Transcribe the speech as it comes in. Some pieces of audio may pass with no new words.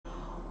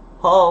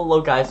Hello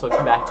guys,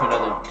 welcome back to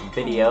another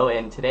video,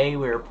 and today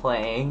we're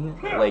playing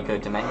LEGO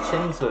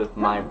Dimensions with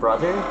my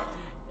brother,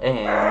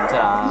 and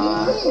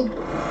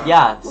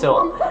yeah,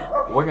 so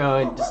we're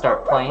going to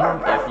start playing.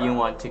 If you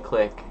want to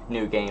click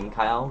new game,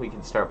 Kyle, we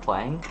can start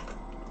playing.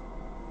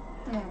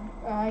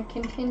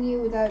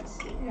 Continue without,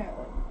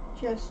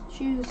 just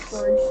choose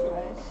storage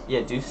device.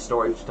 Yeah, do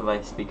storage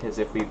device, because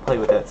if we play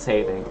without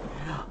saving,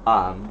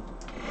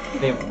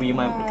 then we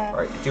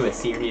might do a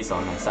series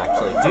on this,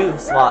 actually. Do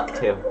slot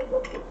 2.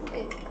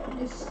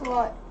 Just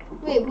slot.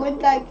 Wait, would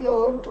that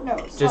go? No,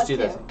 slot just do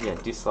 2. this. Yeah,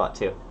 do slot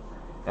 2.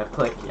 Now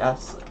click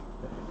yes.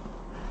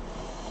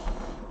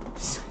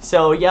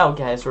 So yeah,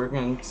 guys, we're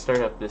going to start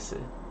up this.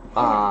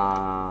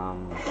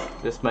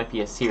 This might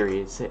be a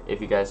series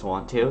if you guys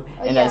want to.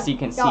 And yeah, as you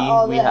can see,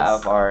 we this.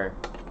 have our.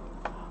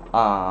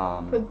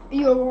 But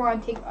you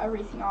want to take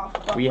everything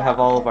off. We have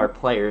all of our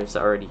players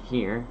already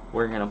here.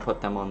 We're gonna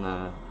put them on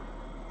the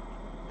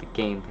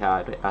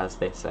gamepad, as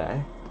they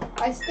say.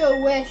 I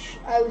still wish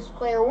I was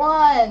player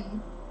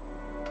 1.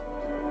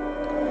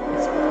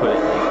 Let's put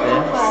it like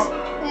this. But,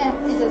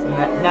 it doesn't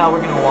matter. Now we're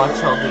gonna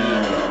watch all the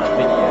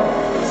video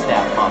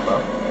stat pop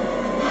up.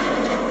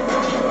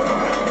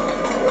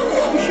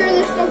 You sure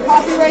there's no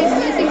copyright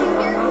music in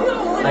here?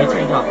 I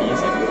turned off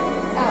music.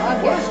 Oh, What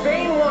okay. does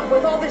Bane want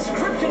with all this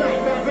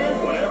kryptonite,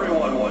 Batman? What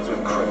everyone wants with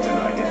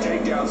kryptonite to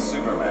take down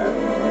Superman.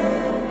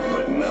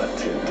 But not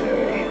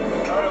today.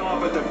 Cut him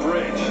off at the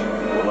bridge.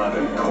 We'll have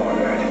him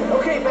cornered.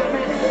 Okay,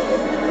 Batman.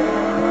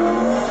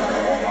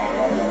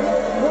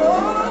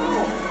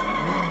 Whoa!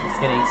 He's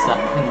getting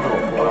sucked into a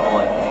portal,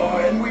 I think. Oh,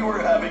 and we were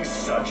having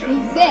such a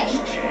He's nice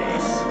in.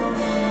 chase.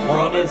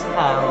 Well, it is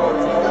called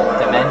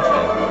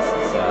Dimensions,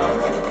 so.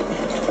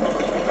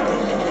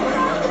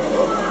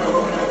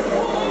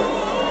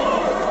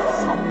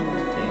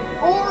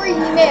 Or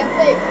you may have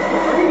played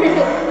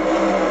before.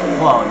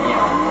 Well,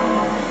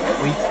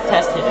 yeah. We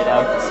tested it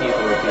out to see if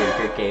it would be a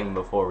good game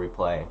before we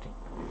played.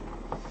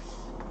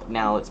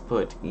 Now let's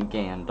put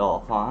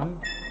Gandalf on.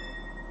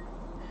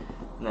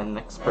 And then the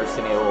next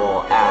person it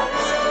will ask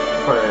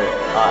for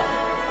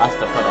us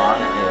to put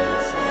on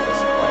is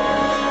this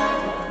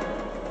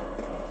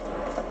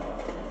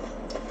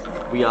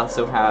player. We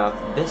also have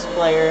this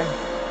player.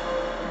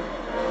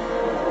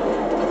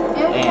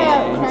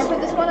 Can I put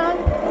this one on?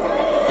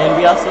 And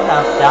we also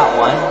have that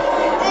one.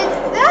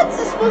 That's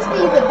supposed to be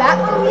the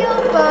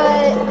Batmobile,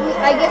 but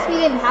I guess we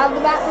didn't have the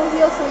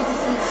Batmobile, so we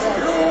just used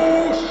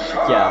this.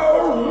 Yeah.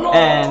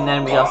 And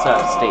then we also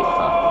have State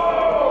Fun.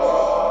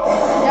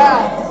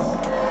 Yeah.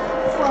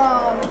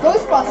 From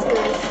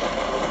Ghostbusters.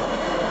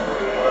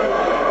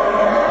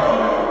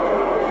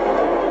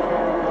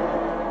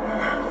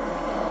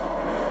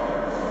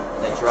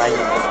 The dragon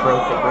just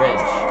broke the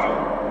bridge.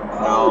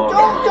 No.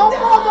 Don't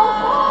fall, don't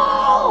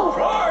fall!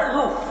 Fly,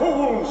 you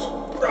fools!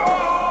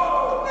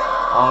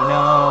 Oh no.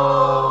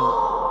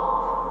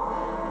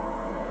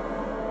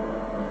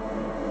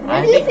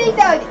 Where do you think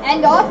that would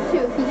end off to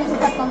if he just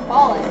kept on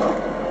falling?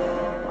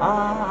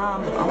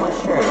 I'm not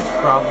sure.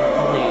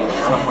 Probably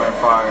somewhere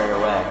far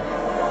away.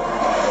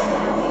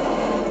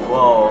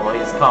 Whoa,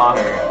 he's caught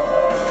her.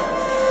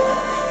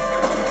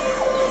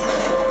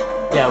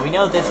 Yeah, we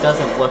know this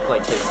doesn't look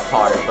like his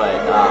car,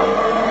 but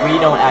we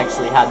don't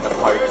actually have the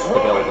parts to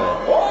build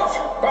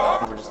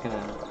it. We're just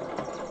gonna.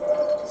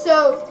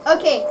 So,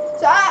 okay,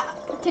 so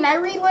can I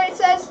read what it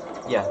says?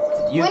 Yeah,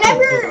 you can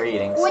do the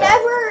reading.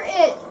 Whenever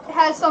it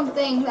has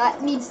something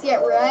that needs to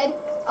get read,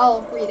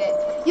 I'll read it.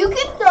 You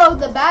can throw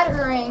the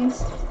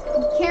batarangs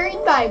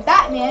carried by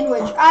Batman,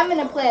 which I'm going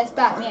to play as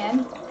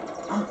Batman,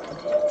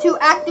 to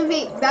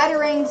activate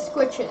batarang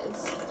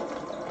switches.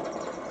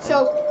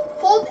 So,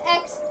 hold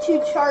X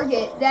to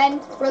target, then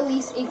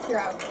release a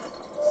throw.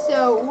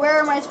 So, where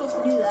am I supposed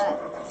to do that?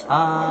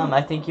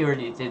 I think you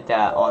already did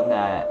that on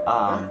that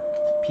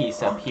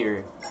piece up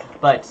here,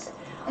 but.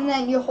 And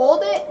then you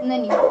hold it, and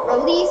then you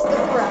release the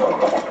throw.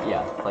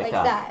 Yeah, like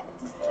that.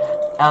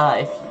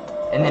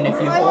 And then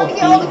if you I hold want to B,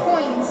 get all the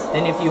coins.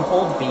 then if you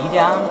hold B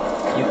down,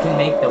 you can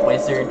make the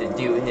wizard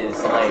do his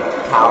like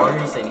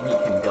powers, and he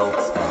can build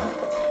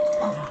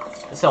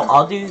stuff. So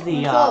I'll do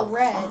the It's all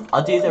red.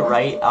 I'll do the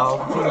right. I'll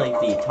do like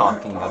the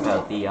talking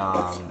about the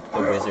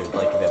wizard,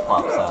 like if it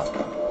pops up,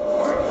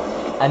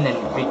 and then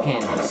we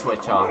can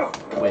switch off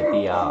with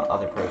the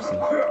other person.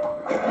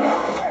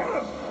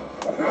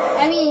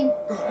 I mean,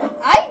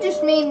 I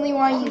just mainly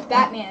want to use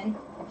Batman,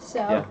 so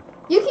Yeah.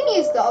 you can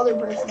use the other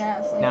person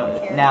as. I don't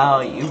care. Now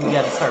you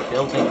gotta start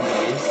building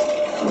these,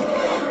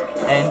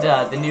 and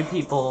the new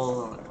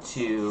people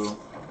to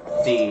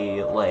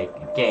the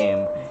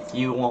game,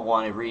 you won't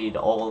want to read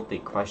all of the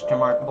question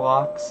mark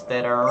blocks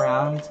that are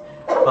around,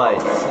 but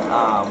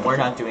we're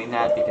not doing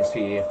that because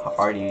we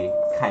already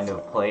kind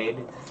of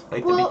played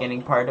the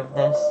beginning part of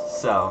this.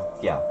 So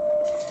yeah.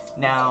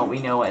 Now we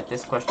know at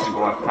this question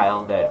block,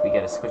 Kyle, that we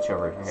gotta switch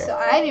over here. So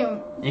I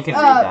don't. You can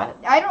read that.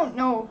 I don't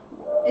know.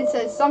 It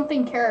says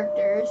something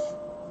characters.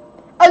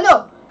 Oh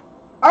no,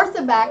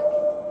 acrobatic.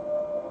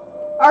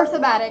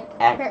 Acrobatic.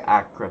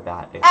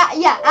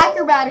 Yeah,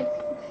 acrobatic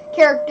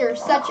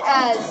characters such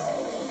as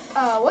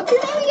what's her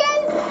name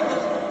again?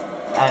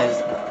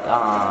 As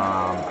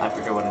I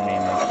forget what her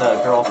name is.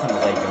 The girl from the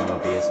Lego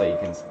movie is what you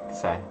can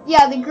say.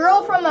 Yeah, the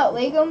girl from a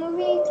Lego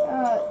movie.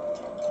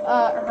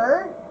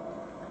 Her.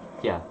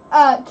 Yeah.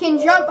 Can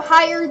jump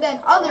higher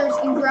than others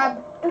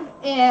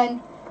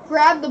and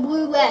grab the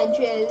blue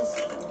ledges.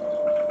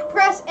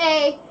 Press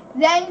A,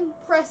 then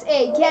press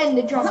A again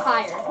to jump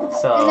higher.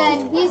 So. And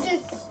then he's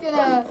just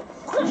gonna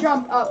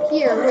jump up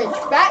here, which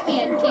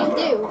Batman can't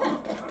do.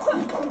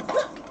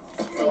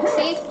 Like,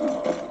 see?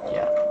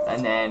 Yeah.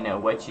 And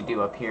then what you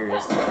do up here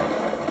is,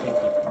 I think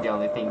the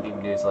only thing you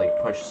can do is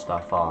like push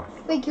stuff off.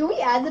 Wait, can we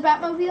add the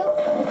Batmobile?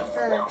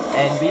 Or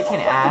And we can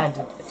add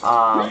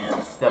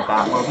the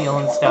Batmobile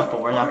and stuff,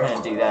 but we're not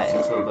gonna do that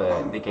until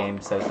the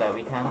game says that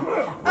we can.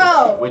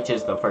 Oh. Which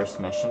is the first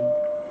mission.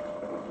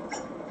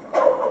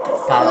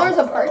 Oh, there's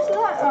a part to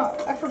that?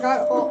 Oh, I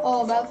forgot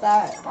all about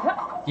that.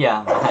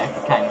 Yeah,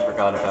 I kind of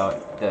forgot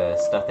about the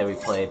stuff that we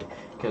played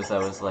because I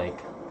was like,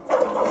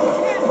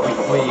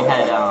 we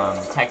had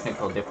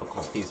technical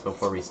difficulties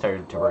before we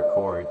started to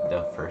record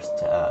the first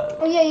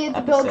Oh yeah, you have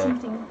to build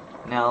episode. something.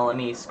 Now let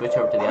me switch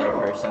over to the other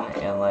person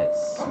and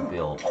let's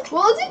build.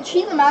 Well, isn't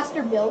she the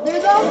master builder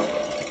though?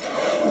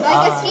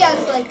 I guess he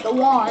has like the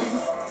wand.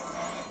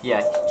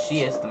 Yeah,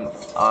 she is the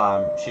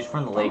she's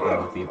from the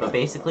Lego movie, but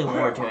basically what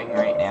we're doing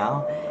right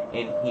now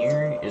in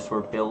here is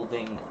we're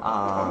building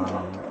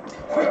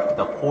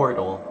the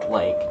portal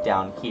like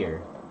down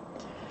here.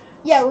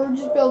 Yeah, we're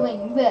just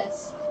building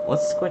this.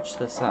 Let's switch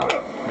this up.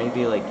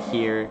 Maybe like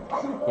here.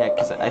 Yeah,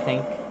 because I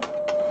think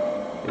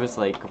it was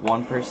like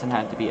one person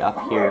had to be up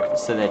here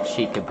so that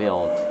she could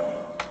build.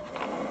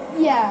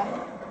 Yeah.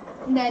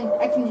 And then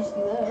I can just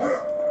do this.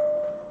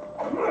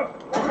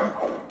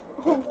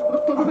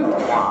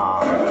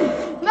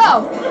 Wow.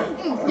 No!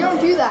 You don't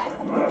do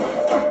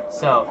that.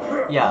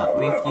 So, yeah,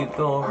 if you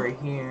go over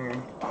here,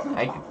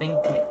 I think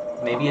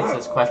maybe it's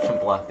this question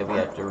block that we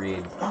have to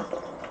read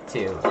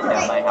too.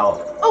 That might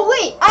help. Oh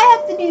wait, I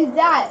have to do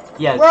that.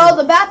 Yeah. Where all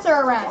the bats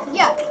are around.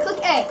 Yeah,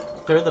 click A.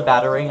 Throw the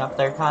battering up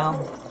there, Kyle.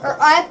 Or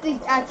I have to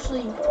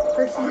actually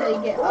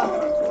personally get up,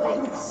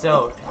 like,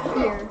 So,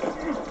 here.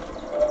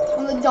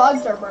 When the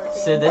dogs are barking.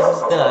 this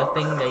is the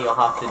thing that you'll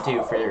have to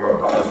do for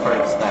the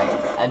first thing,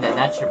 and then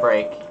that should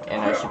break,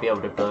 and I should be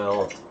able to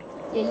build.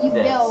 Yeah, you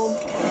this. build.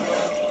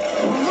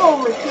 You go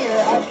over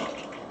here.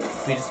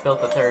 We just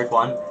built the third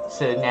one,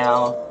 so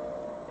now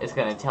it's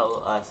gonna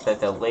tell us that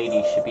the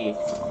lady should be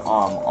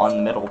on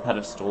the middle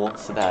pedestal,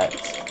 so that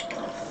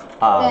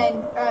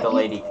Then, the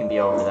lady can be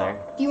over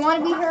there, Do you want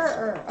to be her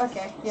or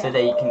okay? Yeah. so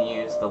that you can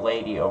use the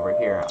lady over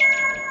here.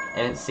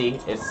 And see,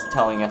 it's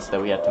telling us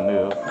that we have to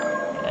move.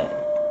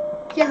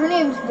 Yeah, her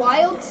name's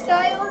Wild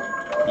Style.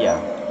 Yeah.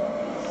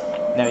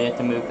 Now we have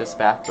to move this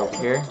back over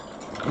here.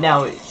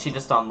 Now she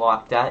just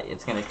unlocked that.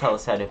 It's gonna tell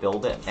us how to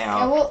build it Yeah,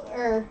 now.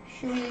 or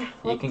should we You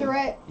flip through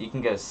it?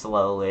 can go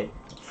slowly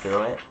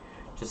through it,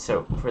 just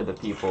so for the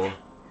people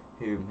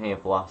who may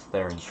have lost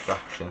their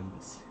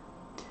instructions.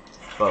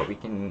 But we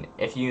can,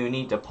 if you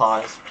need to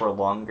pause for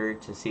longer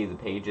to see the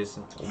pages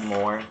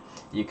more,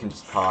 you can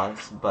just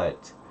pause.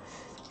 But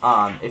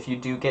if you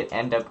do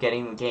end up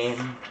getting the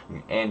game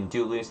and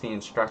do lose the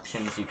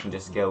instructions, you can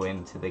just go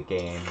into the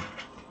game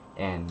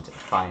and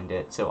find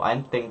it. So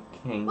I'm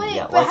thinking, Wait,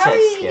 yeah, but let's how are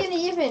hit you skip.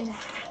 gonna even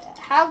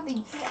have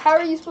the? How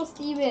are you supposed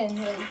to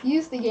even like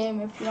use the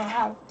game if you don't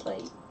have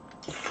like?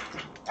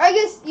 I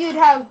guess you'd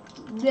have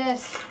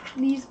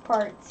these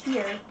parts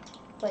here,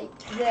 like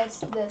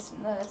this, and this,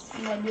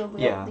 and then you'll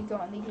be Yeah. able to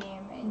go in the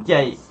game. And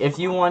Yeah, if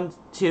you want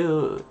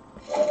to,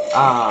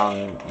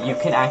 you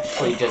can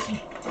actually just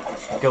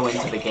go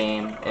into the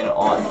game, and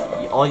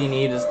all you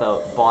need is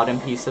the bottom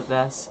piece of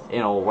this, and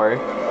it'll work.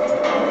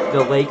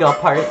 The Lego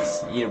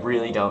parts, you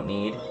really don't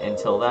need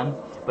until then.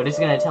 But it's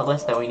going to tell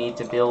us that we need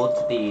to build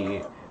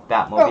the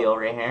Batmobile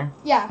right here.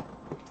 Yeah.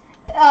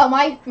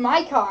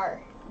 My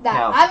car that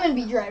Now, I'm gonna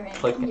be driving.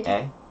 Click Yeah.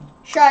 A.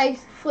 Should I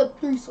flip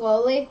through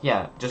slowly?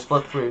 Yeah, just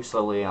flip through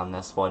slowly on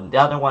this one. The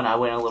other one I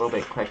went a little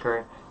bit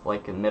quicker,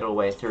 like the middle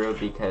way through,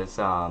 because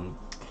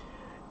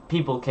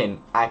people can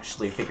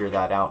actually figure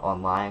that out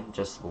online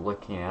just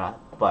looking it up.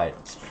 But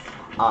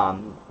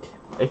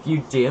if you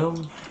do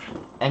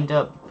end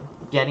up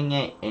getting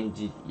it and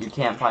you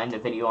can't find a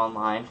video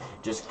online,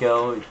 just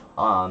go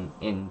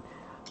and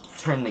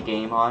turn the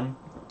game on,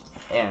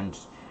 and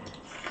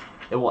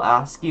it will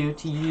ask you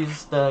to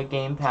use the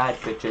gamepad,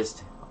 but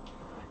just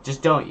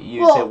don't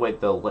use it with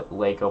the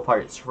Lego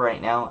parts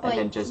right now, and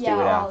then just do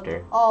it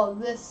after. All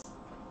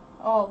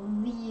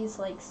these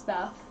like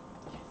stuff.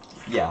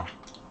 Yeah.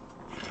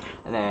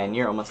 And then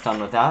you're almost done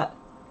with that.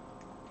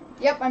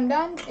 Yep, I'm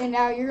done. And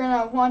now you're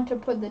gonna want to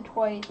put the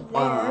toys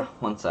there.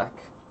 One sec.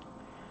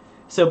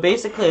 So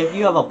basically, if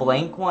you have a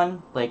blank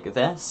one like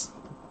this,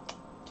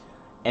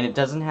 and it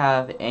doesn't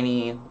have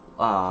any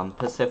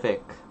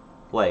specific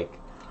like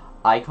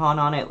icon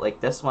on it, like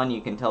this one,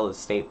 you can tell is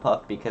Stay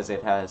Puft because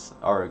it has,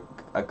 or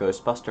a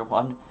Ghostbuster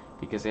one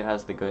because it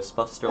has the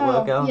Ghostbuster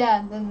logo.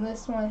 Yeah, then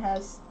this one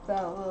has the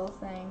little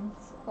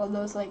things, all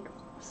those like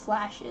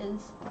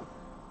slashes.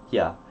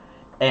 Yeah.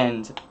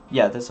 And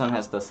yeah, this one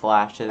has the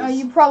slashes. Oh,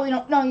 you probably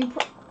don't. No, won't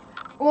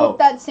Oh.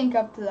 that sync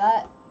up to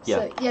that? Yeah.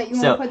 So, yeah, you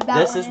So want to put that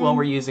this one is what in.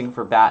 we're using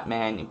for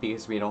Batman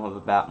because we don't have a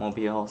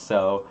Batmobile.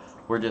 So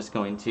we're just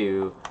going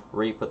to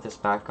re-put this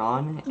back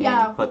on and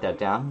Yeah. put that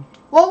down.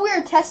 While we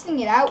were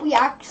testing it out, we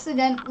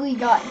accidentally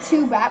got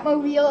 2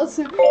 Batmobiles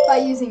by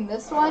using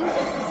this one.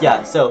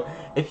 Yeah. So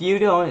if you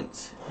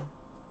don't,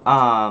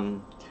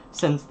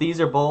 since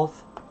these are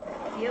both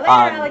See you later,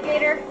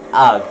 alligator.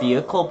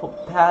 vehicle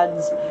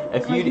pads,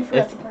 if Oh, you you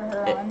forgot to put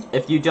her on.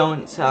 if you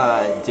don't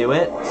do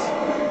it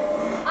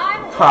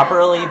I'm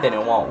properly, then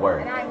it won't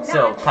work. And I'm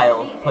So not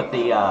Kyle, cheating. put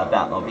the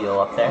Batmobile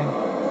up there.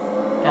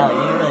 Kyle,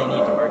 you really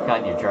need to work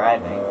on your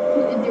driving.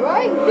 Do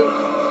I?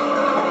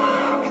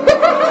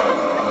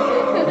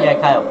 Yeah,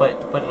 Kyle, put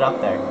it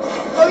up there.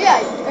 Oh yeah,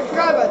 I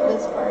forgot about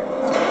this part.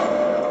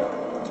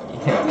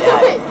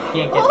 Yeah, you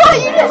can't get Hold on, through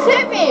you there. just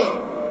hit me!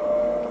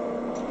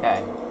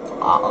 Okay.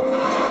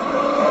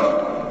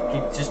 You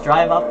just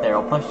drive up there,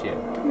 I'll push you.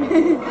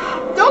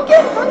 Don't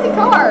get in front of the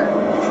car!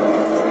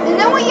 And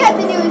then what you have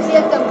to do is you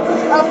have to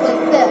push up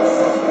like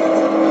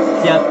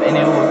this. Yep, and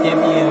it will give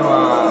you,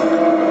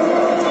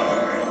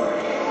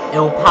 it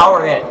will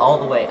power it all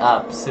the way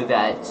up so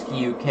that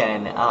you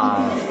can,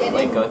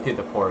 like, go through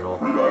the portal.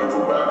 No,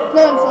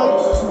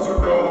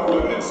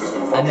 it's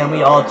And then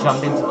we all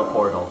jump into the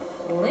portal.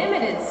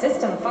 Limited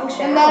system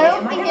functionality. And I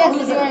don't Am think gonna you have to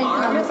lose do an anything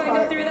arm on if this I go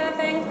part. through that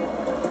thing?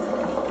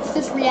 like, it's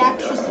just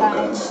reaction Doesn't look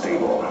time.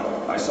 unstable.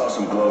 I saw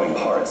some glowing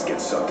parts get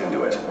sucked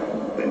into it.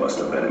 They must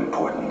have been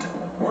important.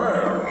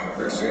 Well,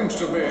 it seems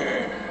to be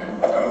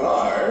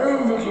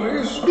alive, at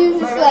least. He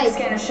was My just relic like,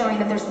 scanner showing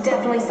that there's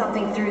definitely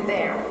something through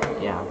there.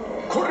 Yeah.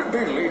 Could it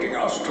be leading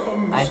us to the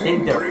missing I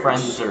think their bricks?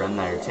 friends are in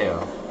there too.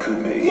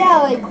 Could be. yeah,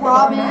 like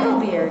Robin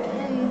Metalbeard.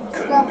 and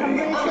stuff, I'm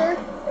pretty sure.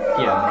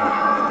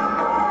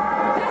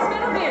 Yeah. That's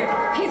Metalbeard.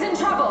 He's in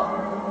trouble.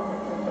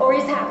 Or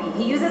he's happy.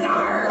 He uses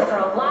R for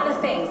a lot of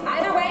things.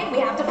 Either way, we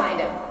have to find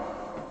him.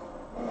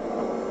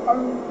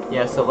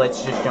 Yeah, so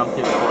let's just jump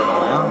through the portal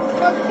now.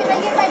 Oh, can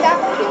I get my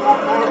Batmobile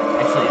up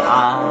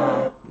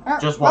there?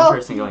 Actually, just one well-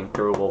 person going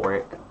through will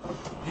work.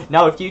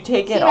 Now, if you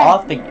take it See,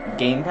 off the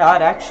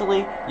gamepad,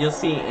 actually, you'll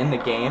see in the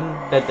game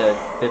that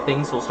the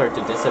things will start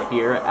to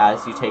disappear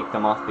as you take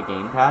them off the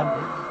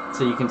gamepad.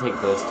 So you can take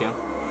those too.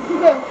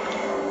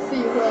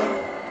 See, look.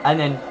 And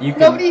then you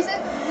can...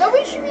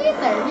 Nobody should be in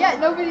there. Yeah,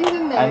 nobody's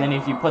in there. And then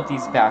if you put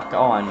these back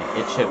on,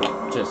 it should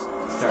just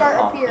Start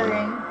popping.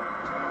 appearing.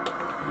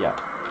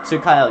 Yeah. So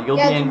Kyle, you'll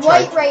Yeah, be in it's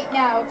white charge. right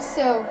now,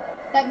 so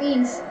that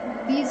means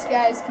these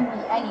guys can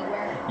be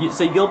anywhere.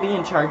 So you'll be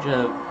in charge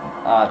of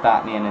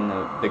Batman and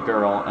the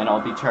girl, and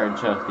I'll be in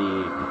charge of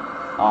the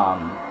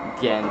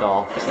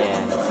Gandalf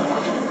and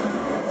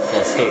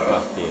the Stay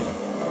Puft dude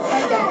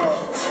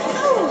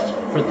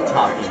Okay. for the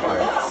talking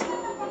parts.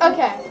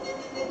 Okay.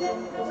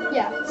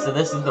 Yeah. So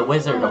this is the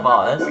Wizard of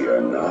Oz. We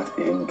are not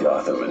in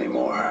Gotham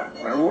anymore.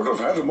 I would have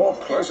had a more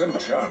pleasant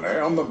journey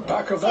on the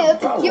back of Yeah,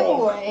 that that's a barrel.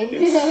 giveaway.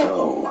 It's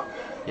so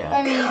I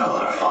Yeah. mean,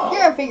 colorful.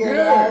 you're gonna figure it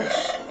out.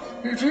 Yes,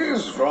 it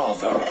is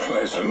rather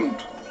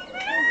pleasant.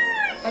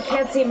 I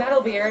can't see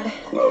Metalbeard.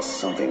 Well,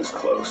 something's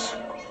close.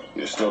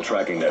 You're still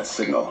tracking that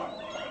signal.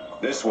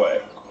 This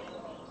way.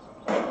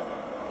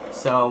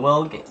 So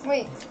we'll get.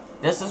 Wait.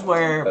 This is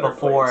where Better play it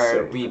before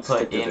safe we and stick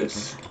put to in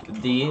this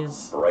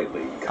these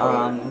brightly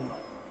colored.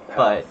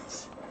 but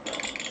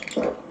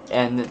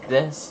and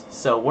this.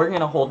 So we're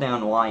gonna hold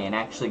down Y and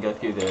actually go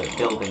through the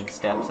building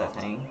steps. I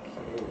think.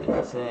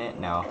 Is it?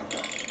 No.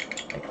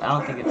 I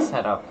don't think it's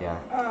set up yet.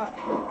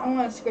 I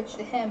want to switch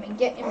to him and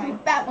get in my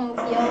Batmobile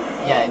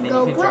Yeah, and then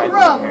go you can vroom drive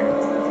vroom. over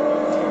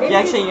here. Maybe Yeah,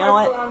 actually, these you know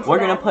parts what? belong to We're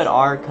gonna that put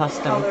our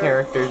custom color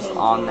characters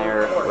on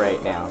there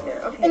right now.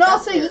 Okay, And that's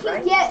also, you weird, can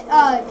right?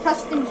 get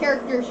custom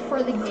characters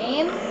for the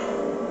game.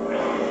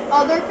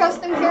 Other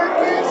custom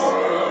characters.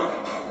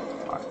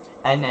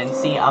 And then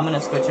see, I'm gonna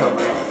switch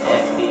over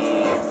at the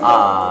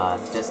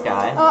this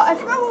guy I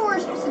forgot what we're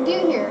supposed to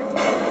do here.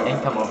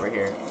 and come over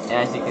here. And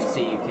as you can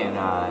see, you can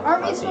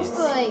Aren't we have supposed these.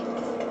 to like?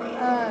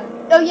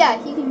 Oh yeah,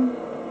 he can.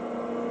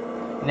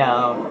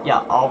 No,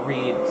 yeah, I'll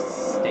read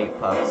State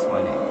Puffs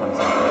when it comes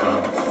up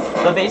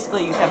again. But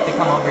basically, you have to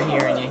come over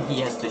here and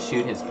he has to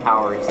shoot his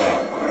powers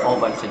at a whole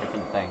bunch of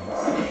different things.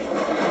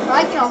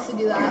 I can also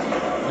do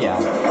that. Yeah,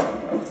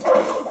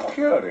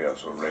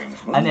 Curious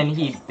arrangement. and then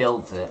he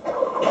builds it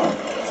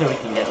so we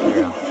can get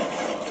through.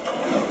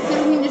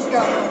 So we can just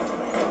go.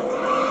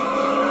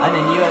 And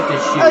then you have to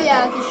shoot. Oh yeah,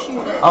 I have to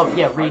shoot it. Oh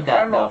yeah, read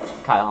that though,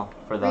 Kyle,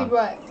 for Read the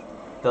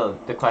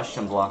what? the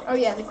question block. Oh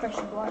yeah, the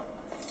question block.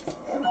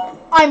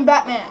 I'm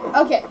Batman.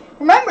 Okay,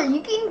 remember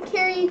you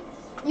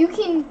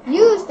can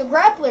use the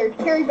grappler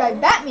carried by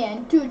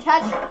Batman to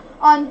attach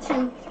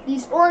onto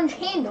these orange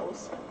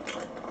handles.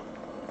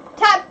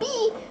 Tap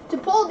B to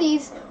pull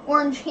these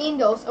orange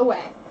handles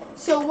away.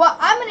 So what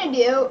I'm gonna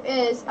do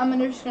is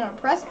just gonna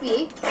press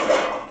B,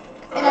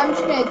 and I'm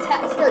just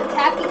gonna start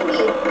tapping B.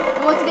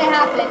 And what's gonna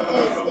happen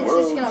is it's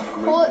just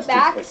gonna pull it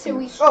back. So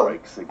we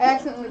I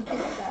accidentally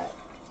kicked that.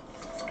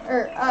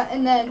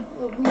 and then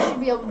we should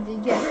be able to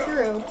get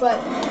through. But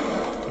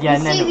Yeah, you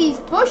and then see, these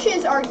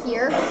bushes are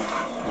here.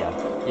 yeah,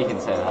 you can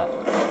say that.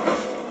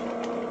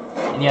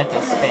 And you have to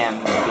spam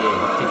the B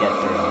to get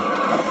through.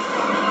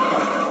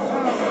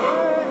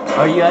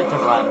 Or you have to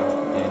run.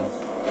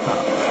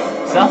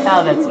 And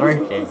somehow that's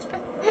working.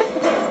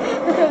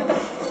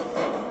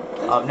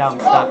 Oh, now I'm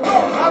stuck.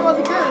 I'm on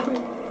the curb.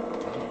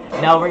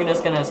 Now we're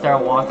just gonna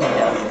start walking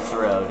down this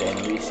road,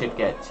 and we should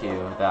get to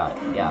that.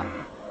 Yeah,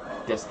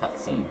 this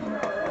cutscene.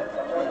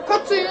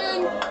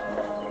 Cutscene.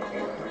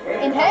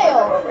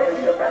 Inhale.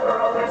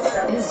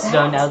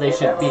 So now they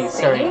should be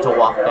starting to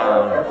walk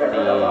down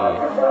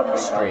the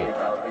street.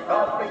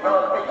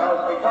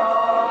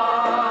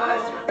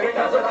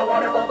 Because of the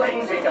wonderful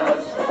things he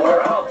does,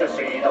 we're out to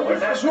see the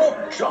wizard. It's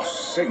not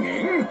just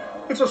singing,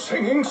 it's a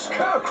singing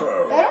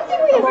scarecrow. I don't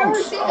think we have ever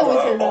Amongst seen the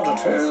wizard. other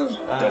oddities.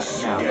 The No.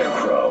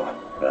 Scarecrow.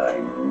 I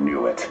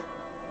knew it.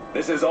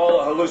 This is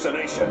all a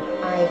hallucination.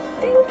 I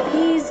think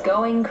he's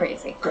going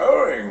crazy.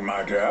 Going,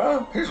 my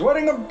dear. He's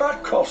wearing a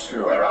bat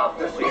costume. We're out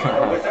to see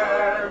the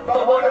wizard,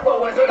 the wonderful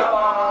Wizard of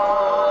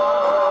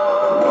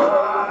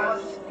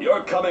Oz.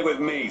 You're coming with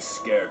me,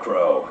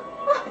 Scarecrow.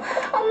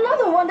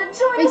 Another one to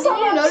join Wait, us did on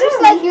you our notice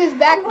journey. that he was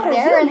back What are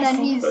there you and then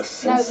missing? he's The now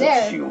sense of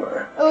there?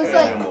 humor. It was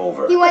Hand him like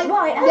over. he went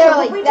Why, there Ethel,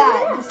 like we do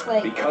that, that. just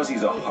like. Because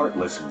he's a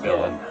heartless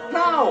villain.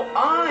 No,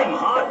 I'm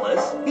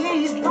heartless.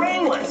 He's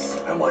brainless.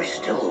 Am I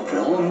still a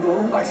villain,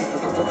 though? I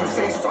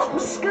say something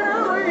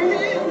scary.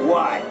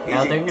 What?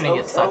 Now Is they're it gonna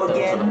get Toto sucked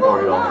into the again?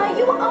 portal. Why,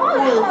 you are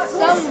Well,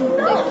 heartless. some the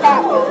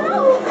cat will.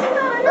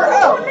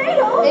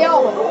 Or they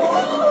all will.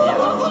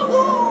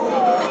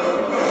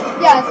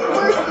 Yeah,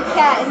 first the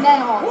cat and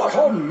then all. What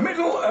on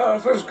Middle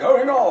Earth is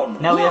going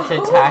on? Now we have to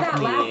Who's attack that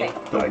the laughing?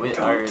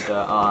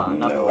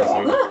 not the No.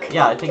 wizard. Look,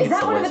 Yeah, I think is it's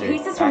that the one of wizard. the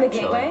pieces from the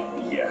actually. gateway?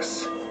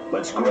 Yes.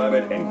 Let's grab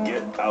it and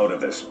get out of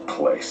this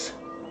place.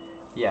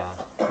 Yeah,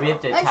 we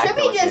have to It attack should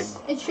the be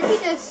wizard. it should be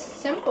just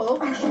simple.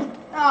 We should,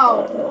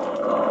 oh.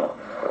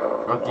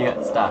 Or you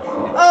get stuck. No,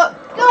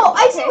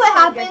 I see Okay, what so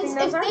I'm happens guessing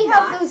if those are they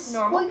have not those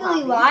normal squiggly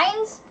copies.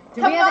 lines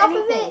Do we coming have off of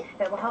anything it.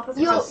 that will help us It's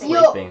a You'll-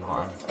 sleeping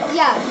one.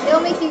 Yeah, it'll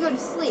make you go to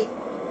sleep.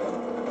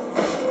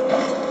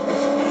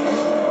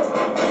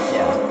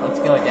 Yeah, let's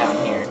go down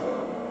here.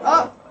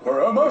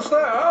 We're almost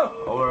there. Oh,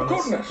 we're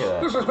almost Goodness, to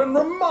this it. has been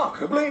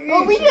remarkably easy.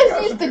 Well, we just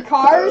hasn't used the it?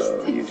 cars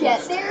to You get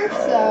just there,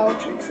 had so.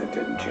 to jinx it,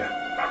 didn't you?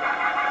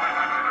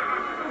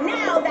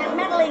 Now that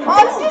meddling Oh,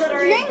 just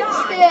bastard is jinxed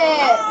gone,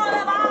 it. all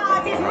of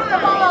Oz is mine.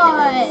 Come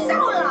on. So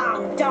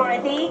long,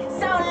 Dorothy.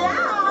 So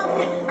long.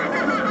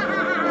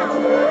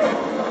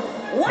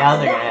 What's Now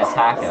they're gonna that?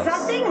 attack us.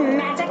 Something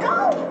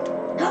magical?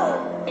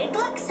 It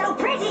looks so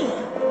pretty.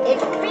 It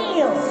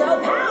feels so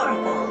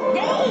powerful.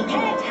 They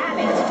can't have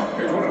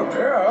it. It would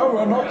appear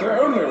we're not the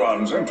only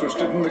ones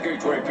interested in the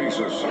gateway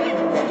pieces.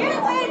 Get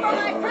away from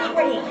my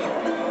property.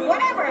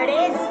 Whatever it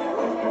is.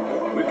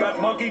 We've got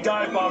monkey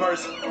dive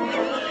bombers.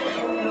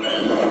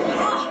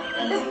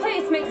 This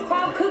place makes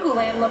Cloud Cuckoo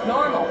Land look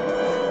normal.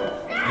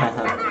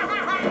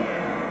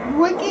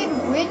 Wicked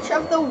Witch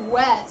of the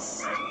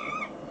West.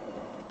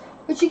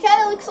 But she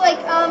kind of looks like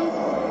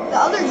the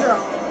other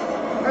girl.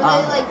 Are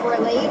they like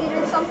related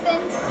or something?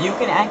 You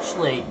can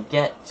actually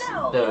get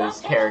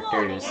those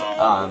characters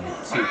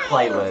to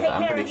play with,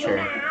 I'm pretty sure.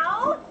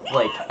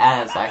 Like,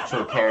 as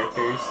actual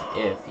characters,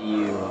 if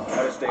you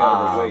Gotta stay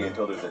out of the way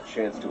until there's a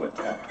chance to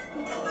attack.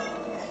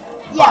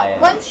 Buy Yeah,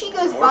 it. once she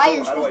goes by,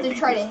 you're How do I supposed to beat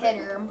try to this hit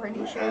thing? her, I'm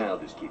pretty sure. I'll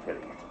just keep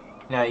hitting it.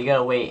 No, you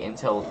gotta wait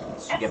until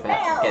she gets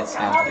down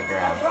to the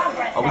ground.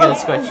 Progress. Oh, we gotta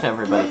switch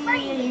everybody. Yeah,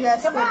 you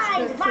gotta switch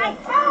Combine the my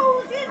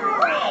foes in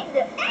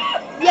red.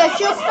 Yeah,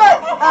 she'll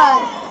start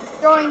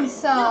throwing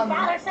some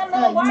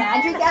like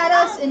magic at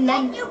us, and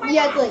then you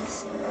have to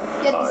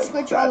like get to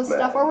switch all the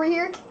stuff over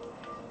here.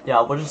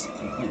 Yeah, we'll just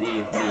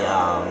leave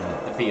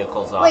the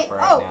vehicles off Wait,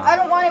 right oh, now. I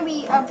don't want to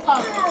be a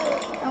punk.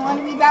 I want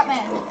to be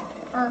Batman,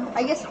 or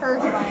I guess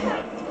her's fine.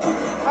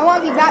 I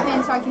want to be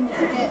Batman so I can just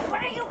hit.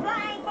 What are you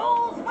blind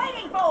fools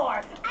waiting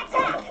for?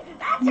 Attack!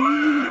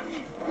 Attack!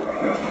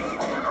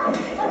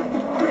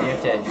 You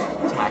have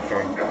to attack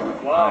her.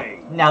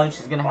 Flying. Now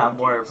she's gonna have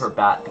more of her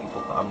bat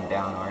people come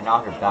down, or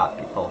not her bat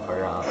people,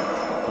 her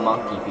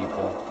monkey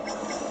people.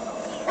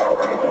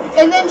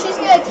 And then she's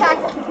gonna attack.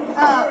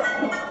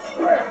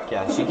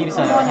 Yeah, she keeps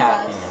on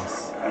attacking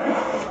us.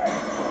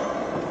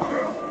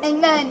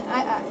 And then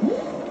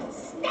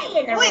Stay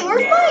in the wait, ring.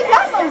 where's my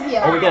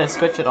Batmobile? Oh, we gotta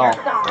switch it all.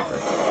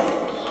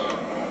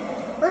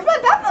 Where's my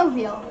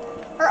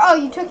Batmobile? Or oh,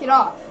 you took it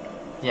off.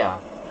 Yeah.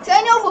 Cause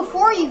I know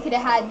before you could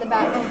have had the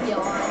Batmobile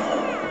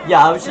on.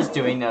 Yeah, I was just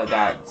doing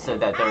that so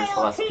that there's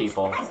I'll less teach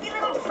people pesky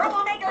little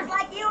troublemakers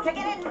like you to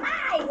get in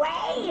my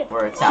way.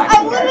 were I'm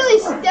attacking her. literally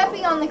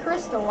stepping on the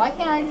crystal. Why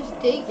can't I just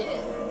take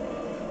it?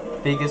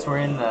 Because we're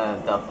in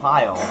the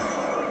pile.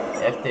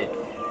 If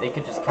they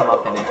could just come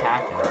up and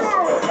attack us.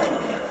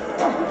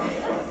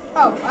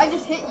 Oh, I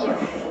just hit you.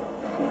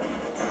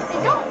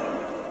 Hey,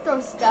 don't throw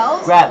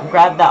spells.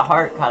 Grab that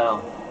heart,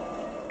 Kyle.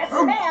 A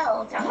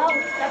spell to halt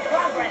the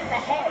progress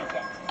ahead.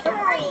 3.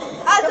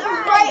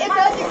 Right, it's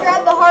supposed to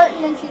grab the heart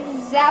and then she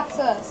just zaps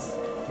us.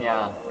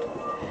 Yeah.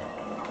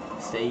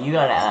 So you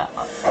got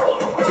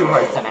 2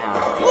 hearts and a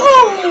half.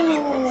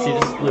 Whoa! She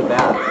just flew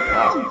back.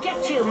 I'll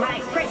get you, my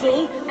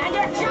pretty, and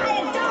your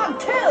giant dog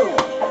too.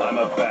 I'm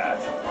a bat.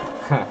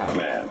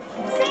 Man.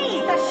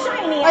 Seize the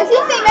shiny. I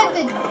think they meant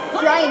the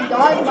giant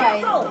dog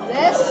by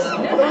this,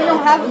 but we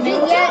don't have him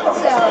in yet,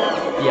 so.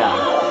 Yeah.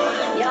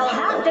 You'll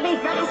have to be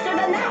faster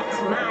than that,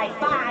 my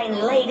fine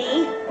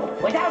lady.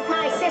 Without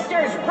my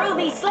sister's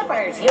ruby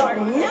slippers, you're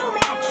no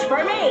match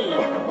for me.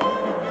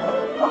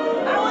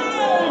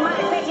 Away, my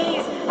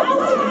pretties!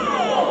 Away!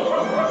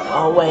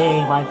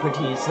 Away, my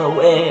pretties,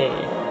 away.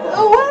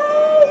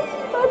 Away,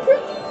 my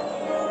pretty.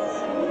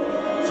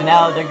 So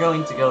now they're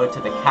going to go to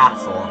the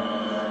castle.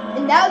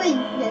 And now they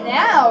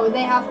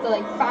have to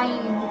like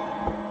find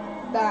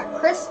that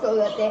crystal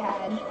that they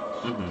had.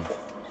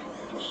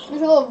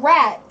 There's a little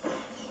rat.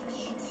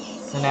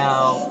 So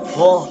now,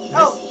 well,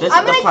 this is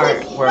I'm the gonna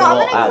part click. where No, I'm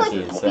we'll gonna add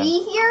click these.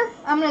 B here.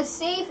 I'm gonna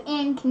save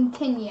and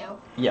continue.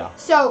 Yeah.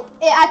 So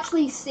it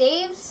actually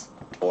saves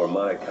Or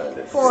my kind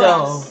of for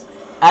So, us.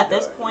 at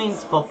this point,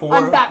 before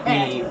I'm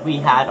Batman. we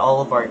had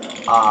all of our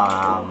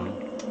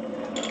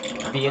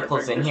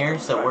vehicles in here,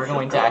 so we're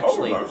going to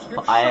actually,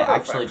 I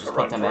actually just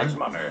put them in,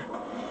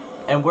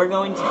 and we're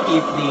going to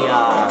keep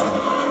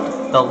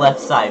the left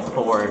side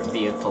for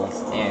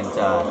vehicles and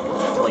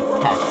like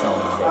pets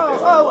only.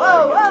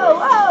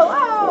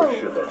 Or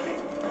should that be?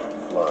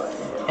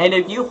 Fly. And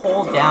if you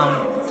hold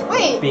down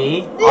Wait,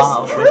 B, this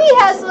tree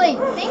has like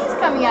things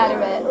coming out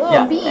of it, little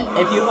yeah, beams.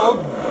 if you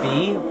hold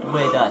B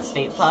with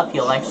State Puff,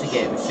 you'll actually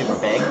get super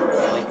big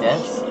like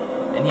this,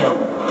 and he'll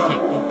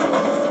kick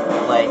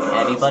like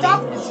anybody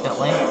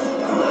instantly.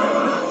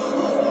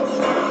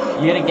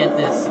 You're gonna get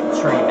this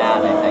tree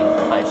mad, I think,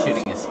 by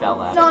shooting a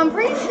spell at No, it. I'm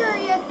pretty sure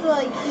you have to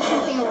like do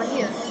something over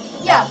here.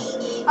 Yeah.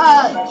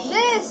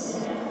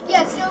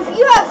 Yeah, so if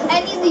you have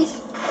any of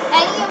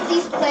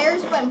these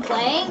players when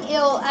playing,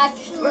 it'll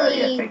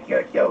actually be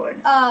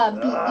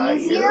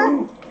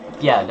easier.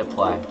 Yeah, to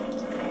play.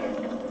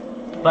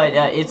 But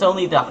it's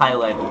only the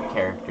highlighted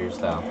characters,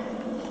 though.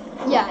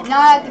 Yeah, now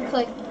I have to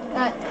click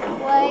not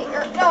play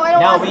or no, I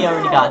don't No, want we to.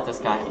 already got this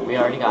guy. We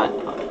already got.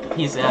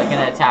 He's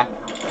gonna attack.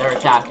 They're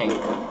attacking.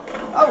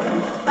 Oh,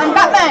 I'm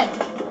Batman.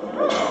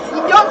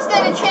 You don't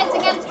stand a chance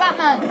against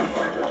Batman.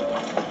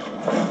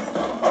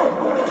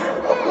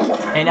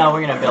 Hey, now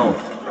we're gonna build.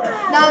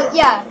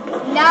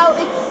 Now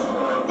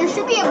there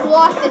should be a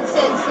block that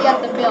says you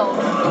have to build.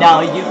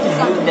 Now you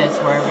can move this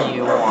wherever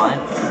you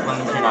want, as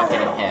long as you're not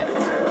getting hit.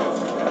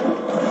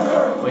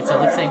 Which it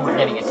looks like we're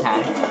getting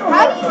attacked.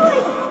 How do you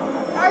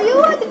are you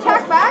allowed to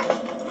attack back?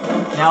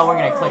 Now we're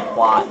gonna click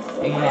what?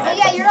 Oh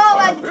yeah, you're not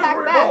allowed to attack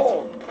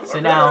back. So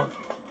now,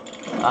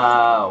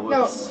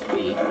 whoops,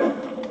 B.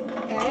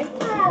 Okay.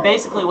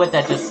 Basically what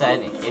that just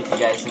said, if you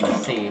guys can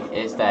see,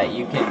 is that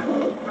you can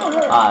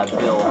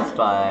build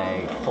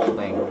by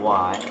holding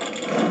Y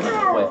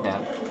with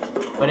him.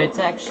 But it's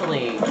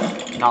actually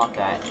not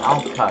that.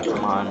 I'll cut,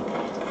 come on.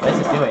 Why is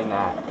it doing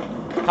that?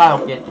 Kyle,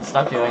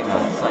 stop doing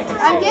that so I can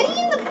see. I'm getting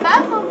in the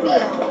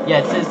Batmobile. Yeah,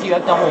 it says you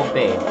have to hold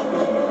B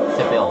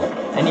to build.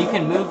 And you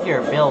can move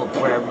your build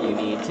wherever you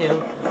need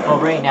to.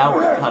 But right now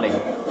we're cutting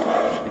him.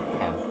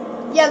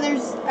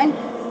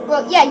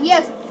 Yeah, he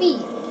has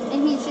feet,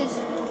 and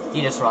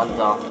He just runs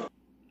off.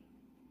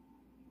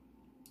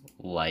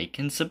 Like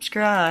and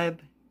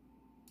subscribe.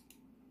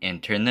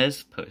 And turn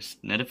those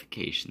post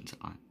notifications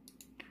on.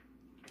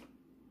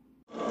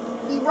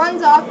 he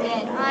runs off,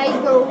 and I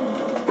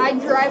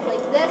drive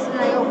like this, and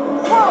I go,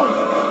 whoa,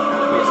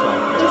 We just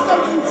went there's through.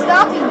 something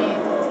stopping me,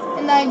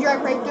 and then I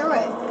drive right through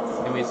it.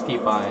 And we just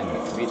keep on.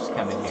 We just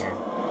come in here.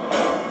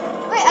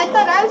 Wait, I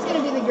thought I was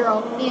gonna be the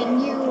girl,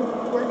 and you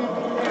were gonna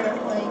be there,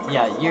 like.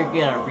 Yeah, you're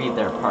gonna read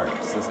their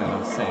parts, is what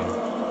I'm saying.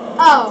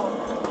 Oh,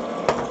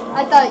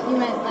 I thought you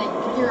meant like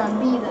you're on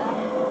B then.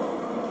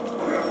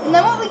 And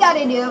then what we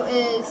gotta do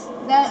is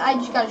then I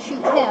just gotta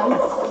shoot him.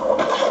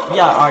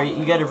 Yeah,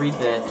 you gotta read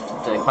the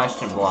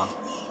question block.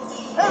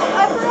 Oh,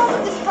 I forgot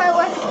what this part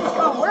was.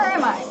 Oh, where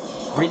am I?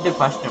 Read the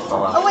question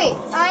block. Oh wait,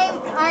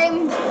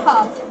 I'm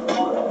Puff.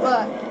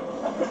 But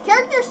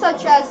characters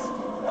such as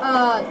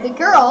the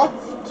girl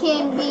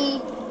can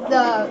be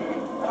the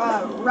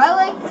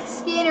relic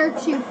scanner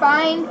to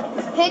find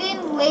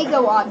hidden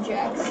Lego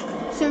objects.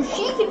 So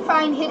she can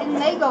find hidden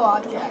Lego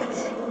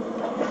objects.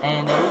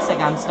 And it looks like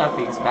I'm stuck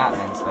because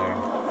Batman's there.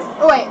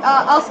 Oh wait,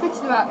 I'll switch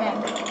to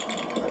Batman.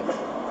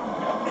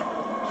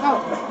 No,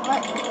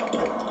 what?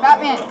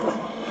 Batman.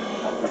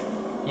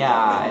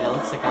 Yeah, and it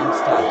looks like I'm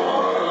stuck.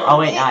 Oh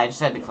wait, no, I just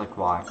had to click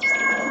Y.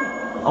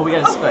 Oh, we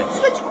gotta switch.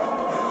 Switch.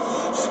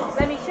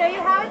 Let me show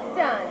you how it's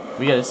done.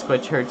 We gotta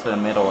switch her to the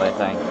middle, I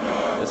think.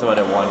 Is what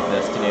it wanted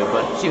us to do,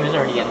 but she was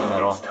already in the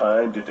middle. It's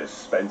time to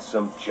dispense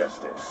some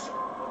justice.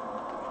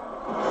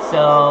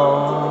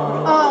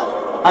 So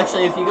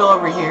actually, if you go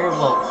over here,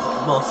 we'll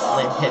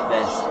hit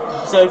this.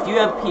 So if you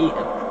have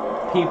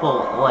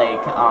people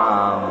like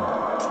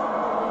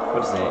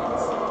what is it?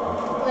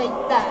 Like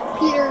that.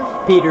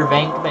 Peter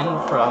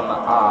Venkman from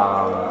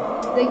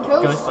The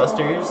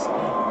Ghostbusters,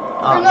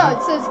 Or no,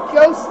 it says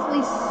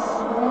ghostly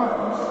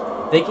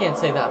swarms. They can't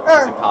say that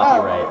because of Oh.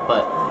 copyright,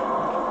 but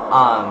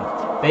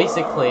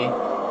basically,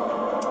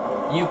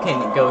 you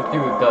can go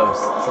through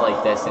ghosts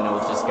like this and it will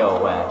just go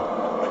away.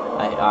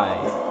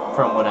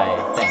 From what I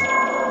think.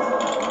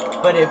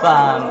 But if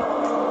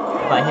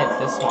I hit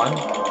this one,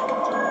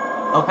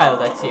 okay,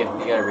 that's you.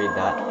 You gotta read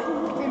that.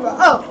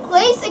 Oh,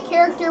 place a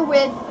character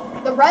with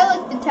the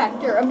relic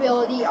detector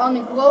ability on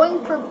the glowing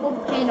purple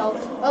panel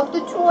of the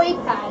toy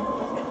pad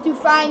to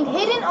find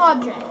hidden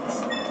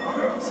objects.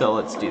 So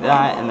let's do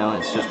that, and then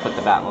let's just put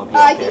the Batmobile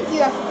I up here. think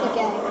you have to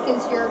click A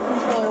because you're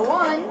controller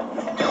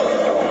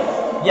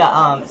 1.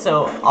 Yeah,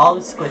 so I'll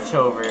switch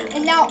over.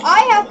 And now I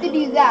have to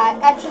do that.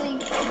 Actually,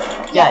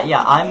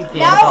 Yeah, I'm Gandalf.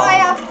 now I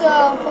have to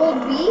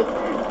hold B.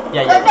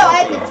 Yeah, Oh, no, I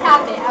have B. to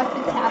tap it. I have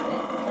to tap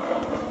it.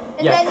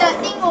 And Yeah. then that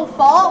thing will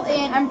fall,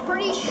 and I'm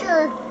pretty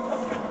sure.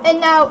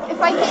 And now,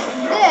 if I hit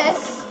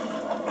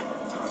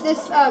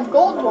this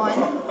gold one,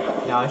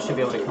 Now I should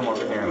be able to come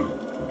over here.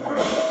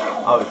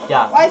 Oh,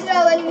 yeah. why is it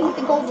not letting me hit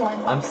the gold one?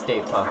 I'm Stay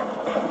Puft.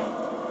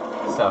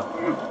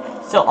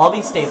 So I'll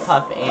be Stay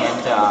Puft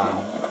and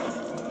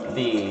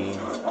the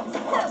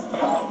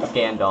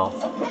Gandalf.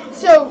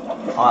 So,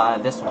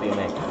 This will be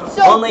me.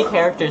 So- Only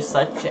characters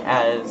such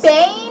as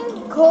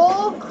Bane,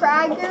 Cole,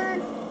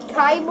 Kragger,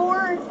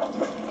 Kybor,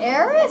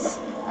 Eris?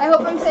 I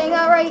hope I'm saying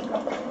that right.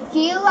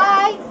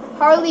 Heli,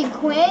 Harley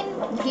Quinn,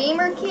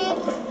 Gamer Kid,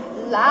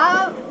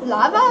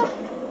 Lava,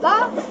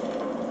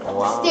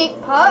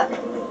 State Putt,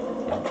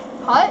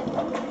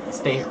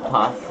 Stay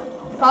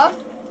Puft. Puff.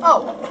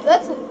 Oh,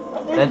 there's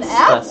an That's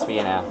F? supposed to be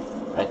an F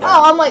right there.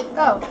 Oh, I'm like,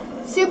 oh.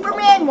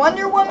 Superman,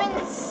 Wonder Woman,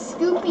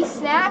 Scoopy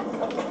Snack,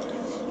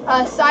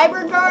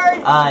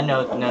 Cyberguard,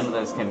 No, none of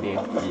those can be.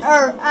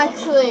 or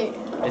actually,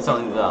 It's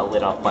only the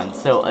lit up one.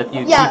 So if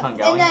you yeah, keep on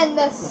going, and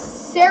then the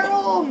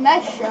Cyril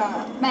Mesh,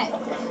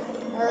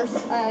 or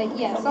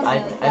yeah, something I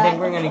like that. think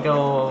we're gonna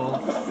go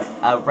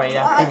right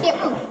I after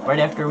can't move. right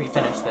after we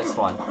finish this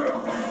one.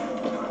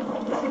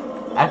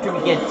 After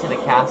we get to the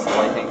castle,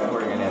 I think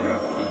we're gonna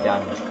be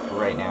done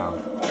right now.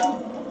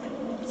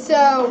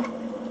 So,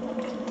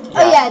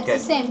 oh yeah, it's good.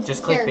 the same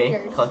Just click B.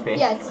 characters. Click B.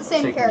 Yeah, it's the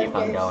same so you can keep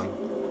on characters. going.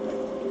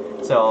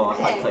 So if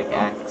I Okay. click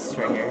X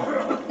trigger,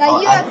 Now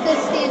Oh, you I- have to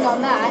stand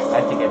on that I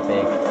have to get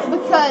big.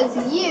 because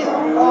you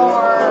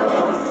are.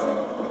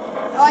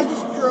 Oh, I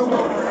just drove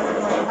over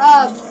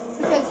everyone.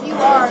 Because you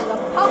are the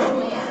Puff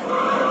Man.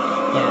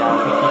 You know,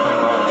 if we keep on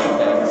going like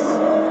this,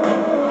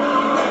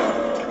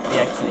 we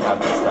actually have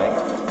this thing.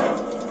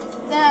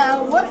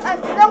 Now, I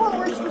forgot what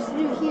we're supposed to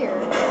do here.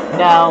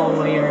 Now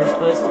we're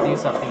supposed to do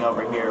something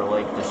over here,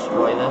 like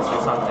destroy this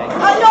or something.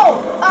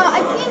 No,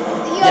 I think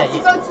you have to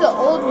you- go to the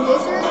old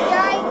wizard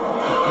guy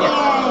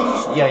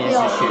and Yeah, you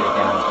just shoot it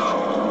down.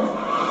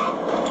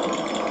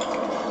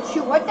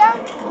 shoot what down?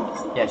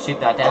 Yeah, shoot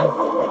that down.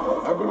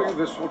 I believe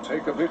this will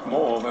take a bit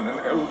more than an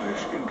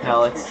elvish incantation.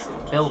 Now let's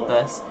build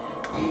this.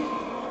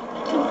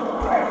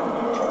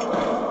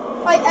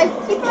 I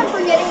keep on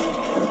forgetting.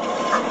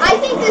 I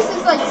think this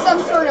is like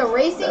some sort of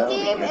racing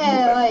game,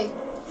 and like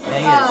Now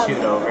you gotta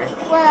shoot over.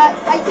 where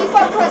I keep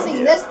on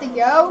pressing this to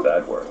go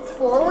That worked.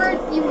 forward,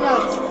 even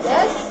though it's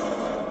this.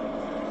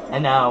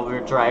 And now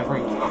we're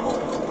driving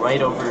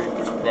right over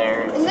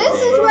there. And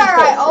this is where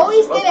I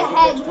always get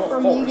ahead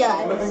from you Living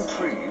guys.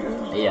 trees.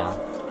 Yeah.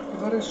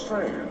 Very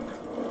strange.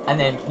 And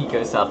then he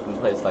goes up and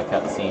plays that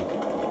cutscene.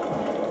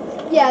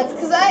 Yeah, it's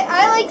because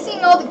I like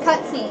seeing all the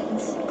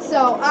cutscenes,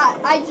 so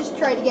I just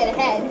try to get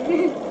ahead.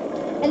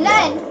 And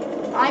then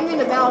I'm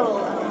gonna battle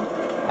them.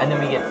 And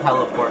then we get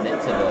teleported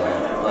to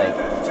the, like,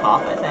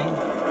 top, I think.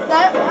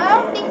 I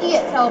don't think you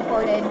get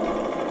teleported.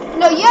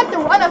 No, you have to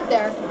run up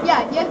there.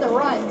 Yeah, you have to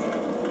run.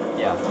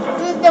 Yeah.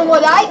 Then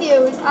what I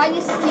do is I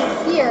just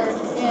stick here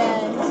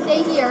and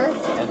stay here.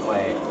 And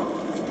wait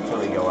until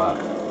we go up.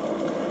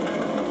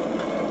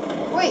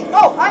 Wait,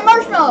 oh, I'm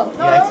Marshmallow.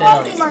 No, You I don't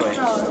want to accidentally be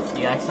Marshmallow. switched.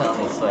 You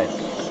accidentally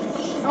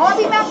switched. I want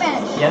to be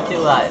Batman. You have to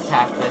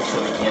attack this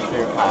so we can get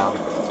through, Kyle.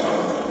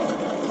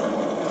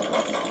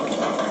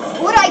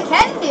 What I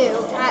can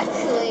do,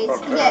 actually,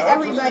 is to get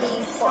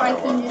everybody so I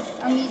can just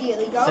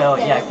immediately go So up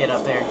there. yeah, get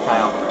up there,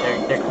 Kyle.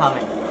 They're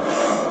coming.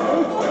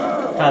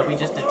 Kyle, we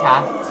just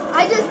attacked.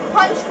 I just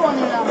punched one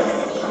of them.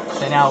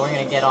 So now we're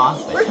gonna get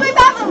off it. Where's my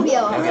I'm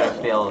Batmobile?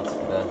 gonna build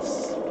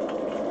this.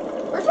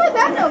 Where's my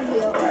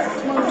Batmobile?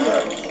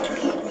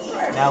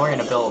 Mobile. Now we're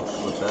gonna build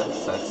with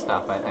this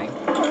stuff, I think.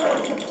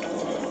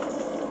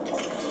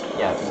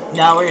 Yeah.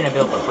 Now we're gonna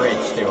build a bridge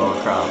through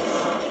across.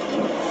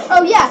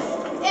 Oh, yeah.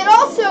 And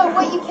also,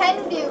 what you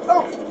can do...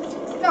 Oh,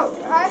 no,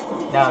 I have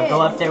to Now get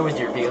go in. up there with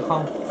your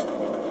vehicle.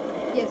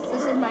 Yes,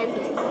 this is my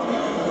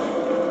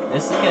vehicle.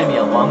 This is gonna be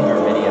a longer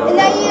video. And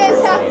now you guys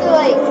than the have first to, video.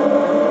 like...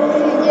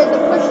 You have to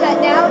push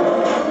that down.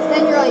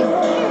 Then you're like...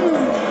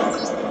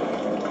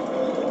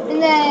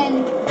 And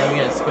then... Then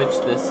we're gonna switch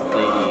this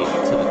lady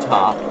to the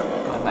top,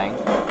 I think.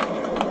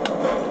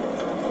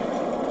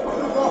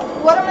 Well,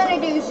 what I'm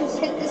gonna do is just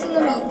hit this in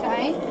the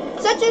meantime.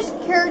 Such as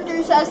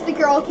characters as the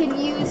girl can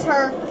use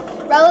her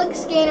relic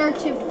scanner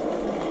to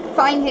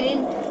find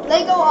hidden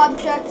Lego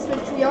objects,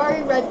 which we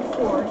already read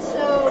before.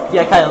 So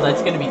Yeah, Kyle,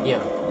 that's gonna be you.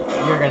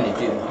 You're gonna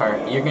do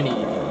her. You're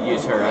gonna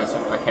use her as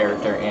a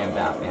character and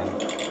Batman.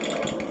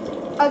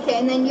 okay,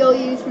 and then you'll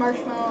use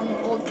Marshmallow and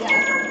the old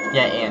guy.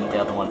 Yeah, and the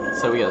other one.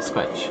 So we gotta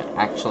switch.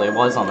 Actually, it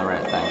was on the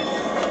right thing.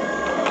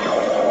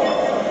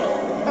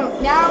 Oh,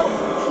 now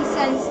she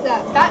sends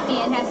that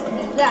Batman has to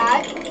do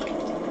that.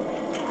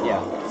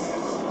 Yeah.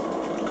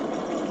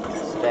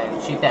 So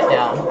then shoot that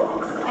down.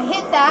 I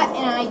hit that,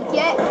 and I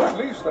get, At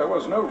least there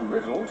was no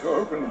riddle to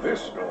open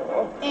this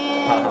door.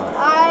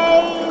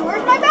 and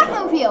where's my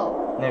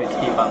Batmobile? No, just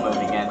keep on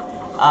moving in.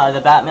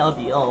 The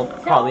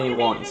Batmobile probably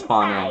won't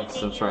spawn in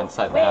since we're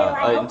inside the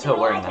house, until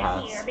we're in the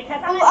house.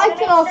 Well, I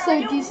can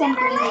also do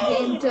something in the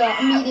game to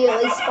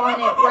immediately spawn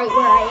it right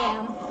where I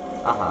am.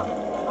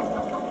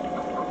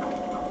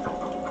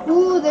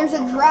 Ooh, there's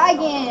a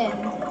dragon,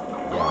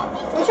 Yeah.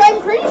 which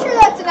I'm pretty sure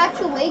that's an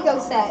actual Lego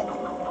set.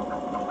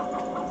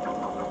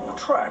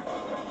 Trap.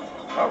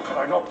 How can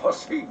I not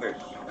perceive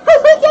this?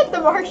 Look at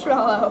the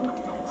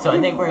marshmallow. So I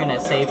think we're gonna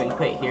save and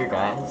quit here,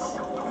 guys.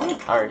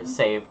 Or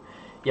save.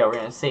 Yeah, we're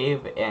gonna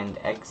save and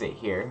exit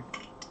here.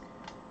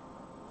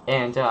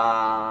 And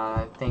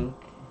I think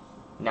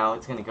now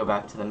it's gonna go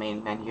back to the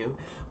main menu.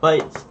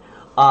 But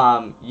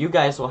you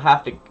guys will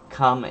have to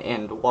come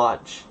and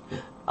watch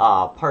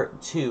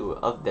part 2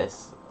 of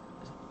this,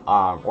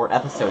 or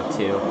episode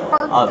 2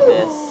 of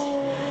this.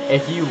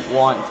 If you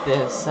want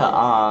this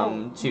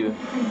to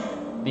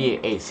be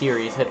a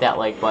series, hit that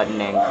like button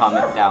and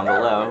comment down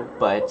below.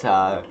 But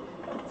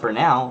for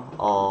now,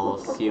 I'll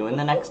see you in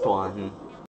the next one.